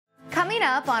Coming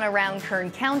up on Around Kern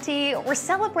County, we're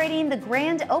celebrating the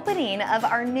grand opening of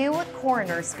our new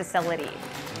coroner's facility.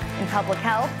 And Public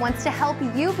Health wants to help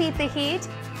you beat the heat.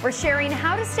 We're sharing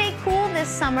how to stay cool this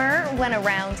summer when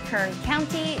Around Kern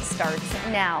County starts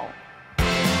now.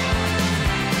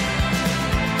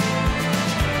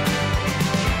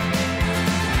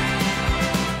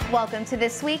 Welcome to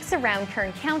this week's Around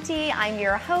Kern County. I'm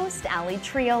your host, Ali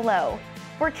Triolo.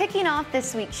 We're kicking off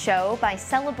this week's show by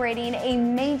celebrating a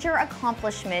major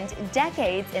accomplishment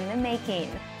decades in the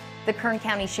making. The Kern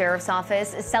County Sheriff's Office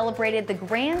celebrated the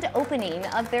grand opening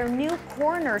of their new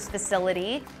coroner's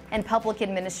facility and public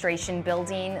administration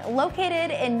building located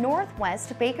in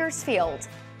Northwest Bakersfield.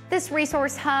 This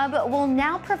resource hub will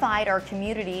now provide our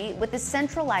community with a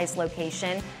centralized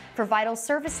location for vital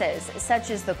services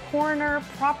such as the coroner,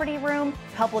 property room,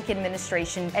 public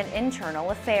administration, and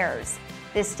internal affairs.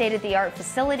 This state-of-the-art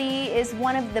facility is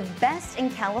one of the best in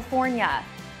California,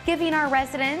 giving our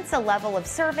residents a level of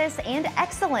service and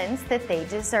excellence that they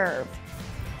deserve.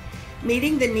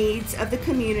 Meeting the needs of the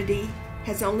community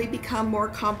has only become more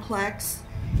complex,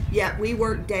 yet we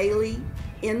work daily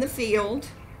in the field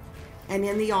and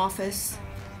in the office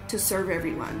to serve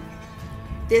everyone.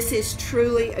 This is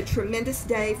truly a tremendous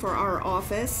day for our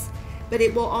office, but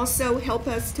it will also help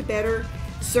us to better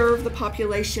serve the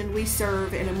population we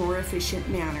serve in a more efficient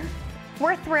manner.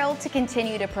 We're thrilled to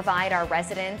continue to provide our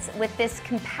residents with this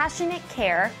compassionate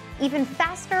care even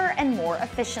faster and more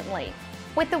efficiently.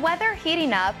 With the weather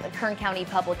heating up, Kern County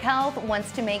Public Health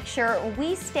wants to make sure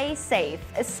we stay safe,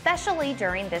 especially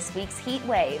during this week's heat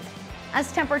wave.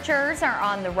 As temperatures are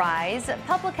on the rise,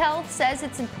 Public Health says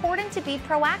it's important to be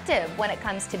proactive when it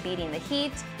comes to beating the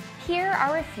heat. Here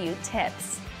are a few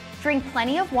tips. Drink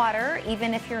plenty of water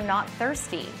even if you're not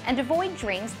thirsty, and avoid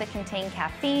drinks that contain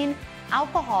caffeine,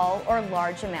 alcohol, or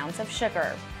large amounts of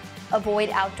sugar. Avoid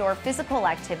outdoor physical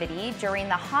activity during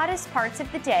the hottest parts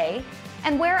of the day,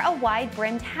 and wear a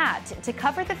wide-brimmed hat to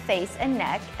cover the face and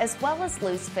neck, as well as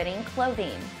loose-fitting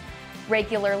clothing.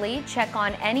 Regularly check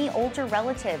on any older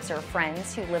relatives or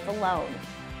friends who live alone.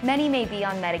 Many may be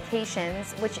on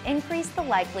medications, which increase the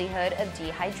likelihood of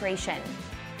dehydration.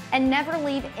 And never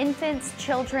leave infants,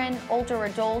 children, older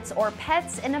adults, or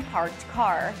pets in a parked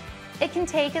car. It can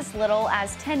take as little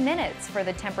as 10 minutes for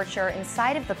the temperature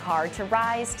inside of the car to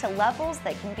rise to levels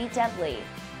that can be deadly.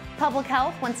 Public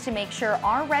Health wants to make sure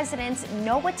our residents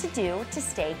know what to do to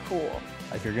stay cool.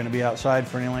 If you're going to be outside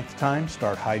for any length of time,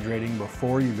 start hydrating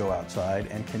before you go outside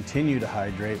and continue to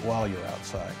hydrate while you're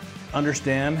outside.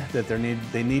 Understand that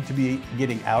they need to be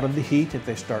getting out of the heat if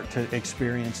they start to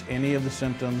experience any of the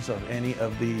symptoms of any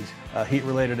of these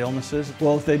heat-related illnesses.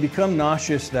 Well, if they become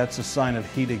nauseous, that's a sign of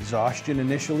heat exhaustion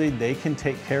initially. They can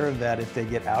take care of that if they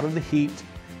get out of the heat,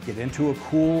 get into a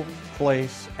cool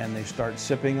place, and they start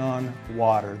sipping on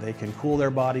water. They can cool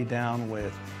their body down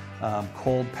with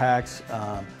cold packs,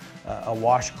 a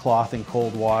washcloth in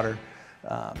cold water.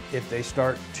 If they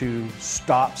start to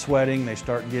stop sweating, they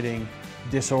start getting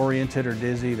disoriented or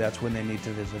dizzy, that's when they need to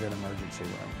visit an emergency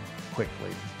room quickly.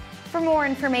 For more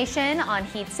information on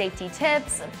heat safety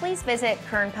tips, please visit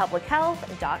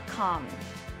kernpublichealth.com.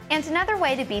 And another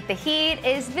way to beat the heat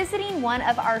is visiting one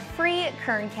of our free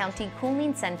Kern County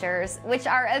cooling centers, which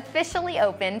are officially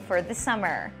open for the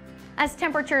summer. As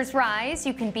temperatures rise,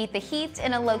 you can beat the heat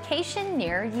in a location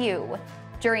near you.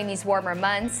 During these warmer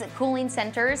months, cooling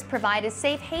centers provide a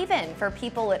safe haven for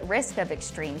people at risk of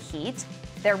extreme heat.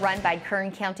 They're run by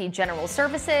Kern County General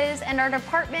Services and our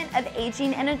Department of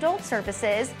Aging and Adult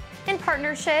Services in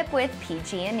partnership with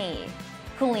PG&E.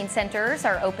 Cooling centers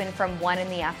are open from 1 in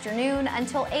the afternoon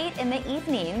until 8 in the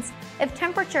evenings if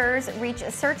temperatures reach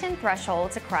certain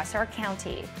thresholds across our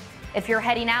county. If you're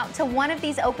heading out to one of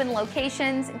these open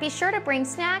locations, be sure to bring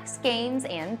snacks, games,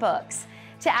 and books.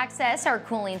 To access our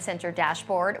cooling center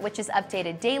dashboard, which is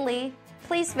updated daily,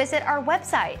 please visit our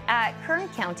website at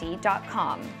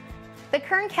kerncounty.com. The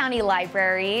Kern County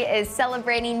Library is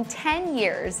celebrating 10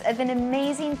 years of an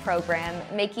amazing program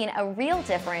making a real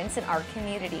difference in our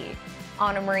community.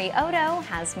 Anna Marie Odo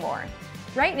has more.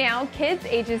 Right now, kids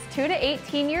ages 2 to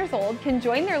 18 years old can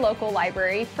join their local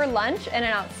library for lunch and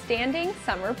an outstanding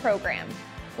summer program.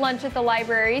 Lunch at the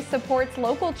library supports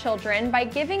local children by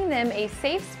giving them a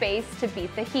safe space to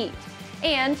beat the heat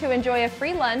and to enjoy a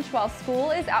free lunch while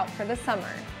school is out for the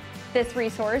summer. This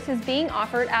resource is being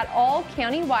offered at all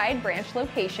county-wide branch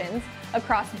locations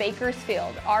across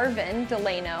Bakersfield, Arvin,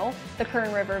 Delano, the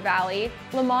Kern River Valley,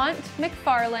 Lamont,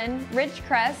 McFarland,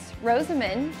 Ridgecrest,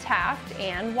 Rosamond, Taft,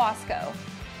 and Wasco.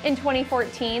 In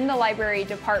 2014, the library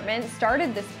department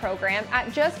started this program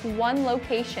at just one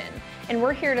location, and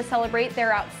we're here to celebrate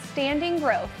their outstanding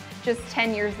growth just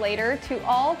 10 years later to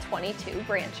all 22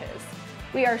 branches.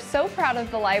 We are so proud of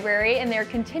the library and their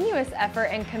continuous effort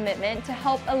and commitment to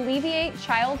help alleviate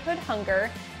childhood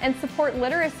hunger and support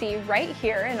literacy right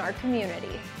here in our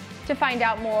community. To find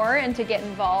out more and to get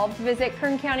involved, visit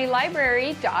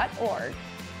kerncountylibrary.org.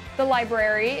 The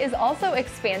library is also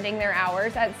expanding their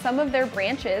hours at some of their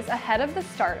branches ahead of the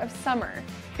start of summer.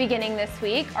 Beginning this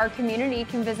week, our community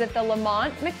can visit the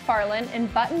Lamont, McFarland,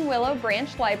 and Button Willow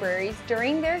branch libraries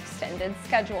during their extended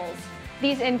schedules.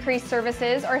 These increased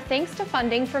services are thanks to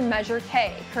funding from Measure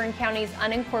K, Kern County's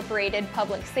unincorporated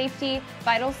public safety,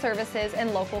 vital services,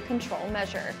 and local control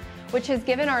measure, which has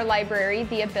given our library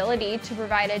the ability to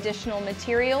provide additional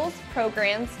materials,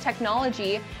 programs,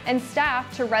 technology, and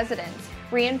staff to residents,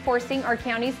 reinforcing our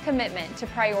county's commitment to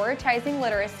prioritizing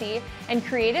literacy and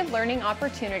creative learning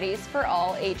opportunities for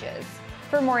all ages.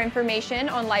 For more information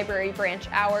on library branch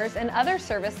hours and other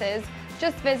services,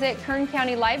 just visit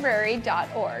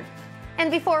kerncountylibrary.org. And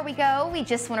before we go, we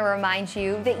just want to remind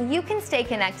you that you can stay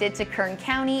connected to Kern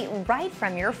County right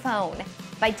from your phone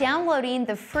by downloading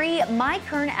the free My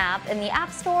Kern app in the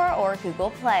App Store or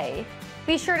Google Play.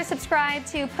 Be sure to subscribe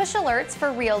to push alerts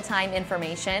for real-time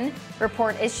information,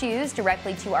 report issues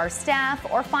directly to our staff,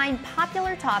 or find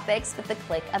popular topics with the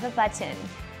click of a button.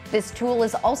 This tool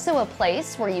is also a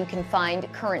place where you can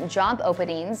find current job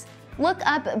openings, look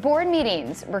up board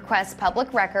meetings, request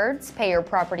public records, pay your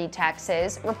property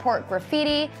taxes, report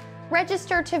graffiti,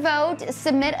 register to vote,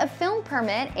 submit a film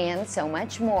permit, and so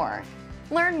much more.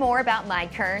 Learn more about My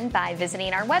Kern by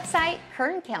visiting our website,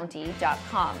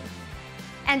 kerncounty.com.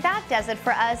 And that does it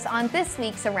for us on this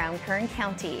week's Around Kern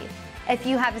County. If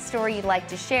you have a story you'd like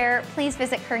to share, please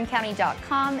visit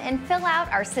kerncounty.com and fill out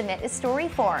our Submit a Story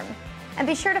form. And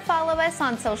be sure to follow us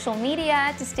on social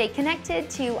media to stay connected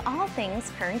to all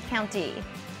things Kern County.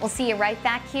 We'll see you right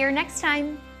back here next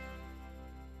time.